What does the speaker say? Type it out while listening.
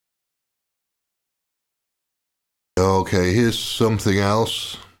Okay, here's something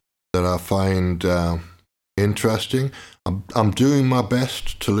else that I find interesting. I'm doing my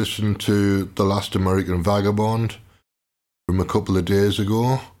best to listen to The Last American Vagabond from a couple of days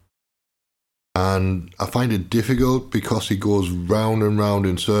ago, and I find it difficult because he goes round and round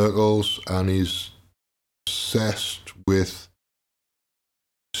in circles and he's obsessed with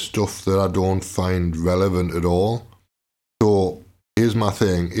stuff that I don't find relevant at all. So here's my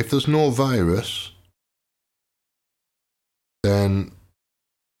thing. If there's no virus, then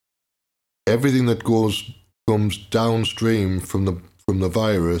everything that comes downstream from the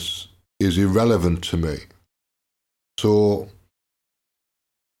virus is irrelevant to me. So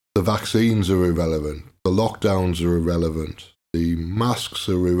the vaccines are irrelevant, the lockdowns are irrelevant, the masks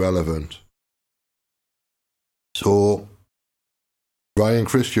are irrelevant. So Ryan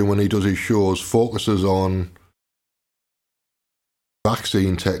Christian, when he does his shows, focuses on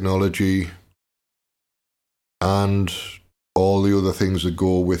vaccine technology and all the other things that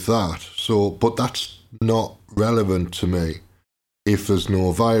go with that. So, but that's not relevant to me. If there's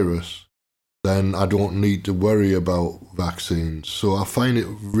no virus, then I don't need to worry about vaccines. So I find it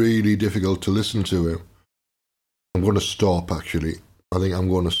really difficult to listen to him. I'm going to stop, actually. I think I'm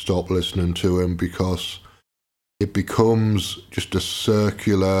going to stop listening to him because it becomes just a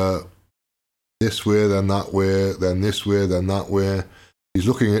circular, this way, then that way, then this way, then that way. He's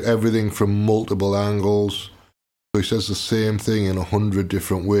looking at everything from multiple angles. So he says the same thing in 100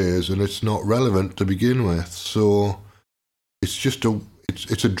 different ways, and it's not relevant to begin with. So it's just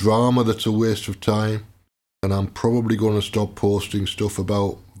it's a drama that's a waste of time, and I'm probably going to stop posting stuff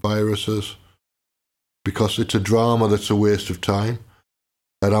about viruses because it's a drama that's a waste of time,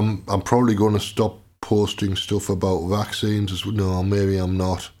 and I'm probably going to stop posting stuff about vaccines as well. No, maybe I'm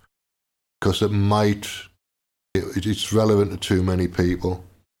not, because it's relevant to too many people.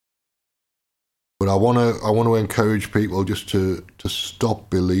 But I want to encourage people just to stop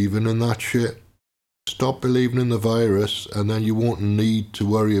believing in that shit. Stop believing in the virus, and then you won't need to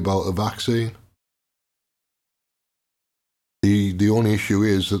worry about a vaccine. The only issue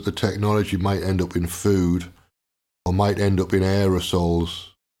is that the technology might end up in food or might end up in aerosols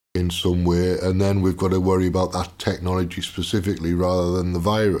in some way, and then we've got to worry about that technology specifically rather than the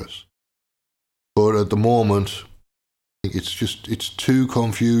virus. But at the moment, I think it's too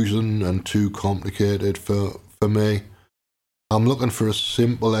confusing and too complicated for me. I'm looking for a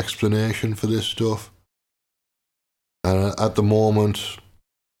simple explanation for this stuff. And at the moment,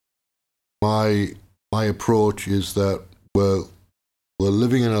 my approach is that we're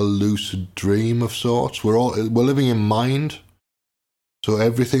living in a lucid dream of sorts. We're living in mind. So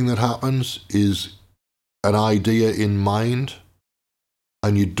everything that happens is an idea in mind,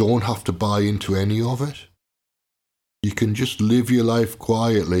 and you don't have to buy into any of it. You can just live your life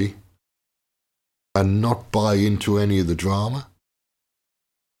quietly and not buy into any of the drama.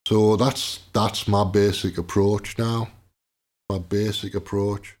 So that's my basic approach now. My basic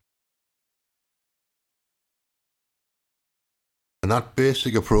approach. And that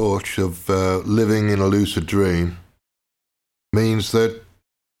basic approach of living in a lucid dream means that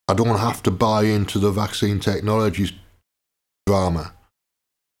I don't have to buy into the vaccine technology drama.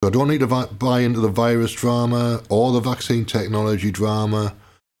 So I don't need to buy into the virus drama or the vaccine or drama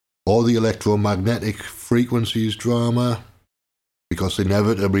or the electromagnetic frequencies drama, because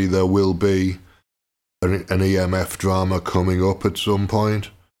inevitably there will be an EMF drama coming up at some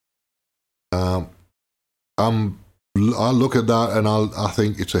point. I look at that and I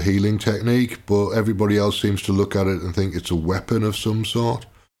think it's a healing technique, but everybody else seems to look at it and think it's a weapon of some sort.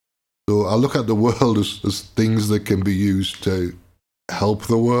 So I look at the world as things that can be used to help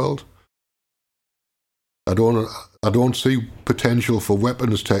the world. I don't see potential for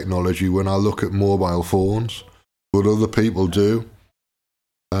weapons technology when I look at mobile phones, but other people do.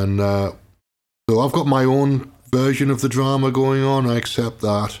 And so I've got my own version of the drama going on. I accept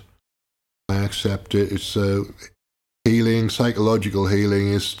that. I accept it. It's healing, psychological healing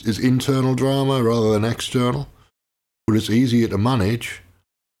is internal drama rather than external. But it's easier to manage.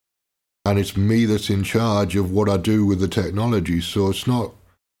 And it's me that's in charge of what I do with the technology. So it's not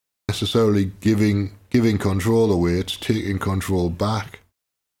necessarily giving control away, it's taking control back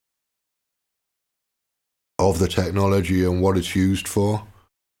of the technology and what it's used for.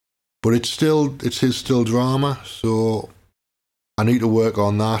 But it's still drama, so I need to work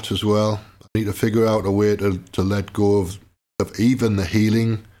on that as well. I need to figure out a way to let go of even the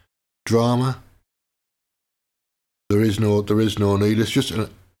healing drama. There is no need. It's just an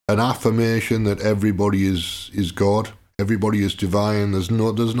affirmation that everybody is God, everybody is divine. There's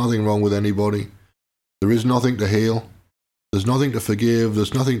nothing wrong with anybody. There is nothing to heal. There's nothing to forgive.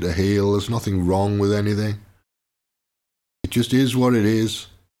 There's nothing to heal. There's nothing wrong with anything. just is what it is.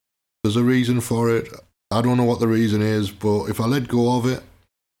 There's a reason for it. I don't know what the reason is, but if I let go of it,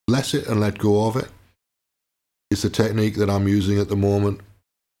 bless it and let go of it, it's the technique that I'm using at the moment.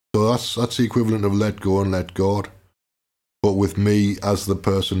 So that's the equivalent of let go and let God, but with me as the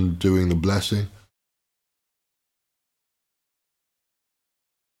person doing the blessing.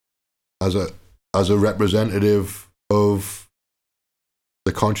 As a representative of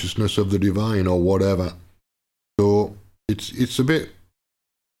the consciousness of the divine or whatever. So it's a bit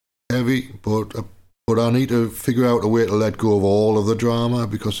heavy, but I need to figure out a way to let go of all of the drama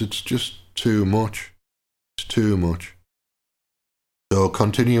because it's just too much. It's too much. So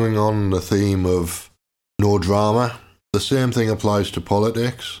continuing on the theme of no drama, the same thing applies to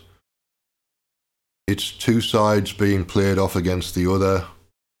politics. It's two sides being played off against the other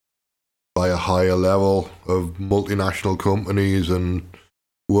by a higher level of multinational companies and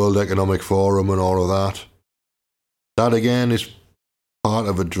World Economic Forum and all of that. That again is part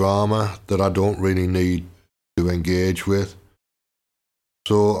of a drama that I don't really need to engage with.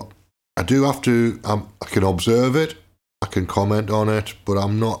 So I do have to, I can observe it, I can comment on it, but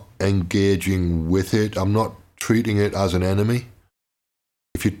I'm not engaging with it. I'm not treating it as an enemy.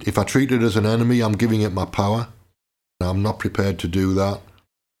 If I treat it as an enemy, I'm giving it my power. And I'm not prepared to do that.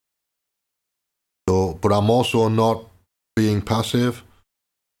 So, but I'm also not being passive.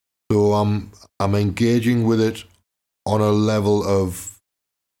 So I'm engaging with it on a level of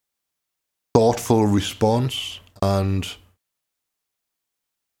thoughtful response, and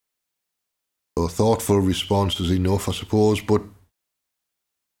so thoughtful response is enough, I suppose, but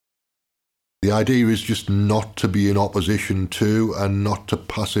the idea is just not to be in opposition to and not to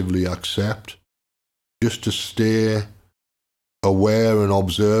passively accept, just to stay aware and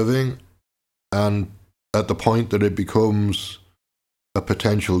observing, and at the point that it becomes a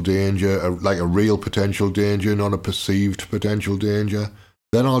potential danger, like a real potential danger, not a perceived potential danger,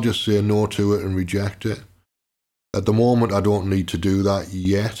 then I'll just say no to it and reject it. At the moment, I don't need to do that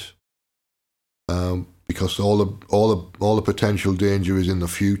yet, because all the potential danger is in the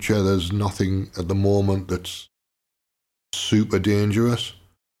future. There's nothing at the moment that's super dangerous.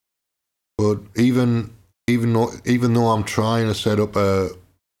 But even though I'm trying to set up a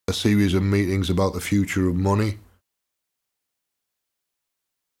series of meetings about the future of money,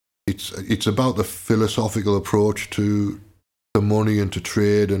 it's about the philosophical approach to money and to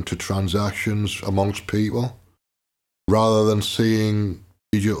trade and to transactions amongst people, rather than seeing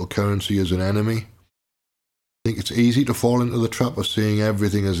digital currency as an enemy. I think it's easy to fall into the trap of seeing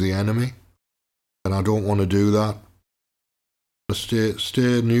everything as the enemy, and I don't want to do that.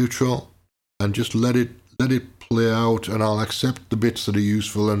 Stay neutral and just let it play out, and I'll accept the bits that are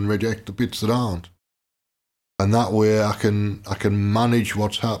useful and reject the bits that aren't. And that way I can manage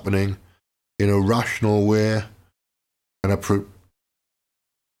what's happening in a rational way and a kind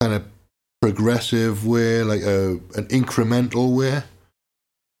of progressive way, like an incremental way.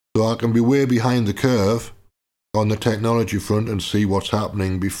 So I can be way behind the curve on the technology front and see what's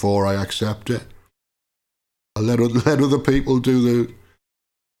happening before I accept it. I let other people do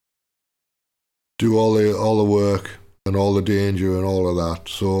all the work and all the danger and all of that.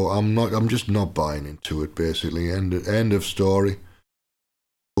 So I'm just not buying into it, basically. End of story.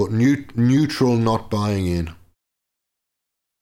 But neutral, not buying in.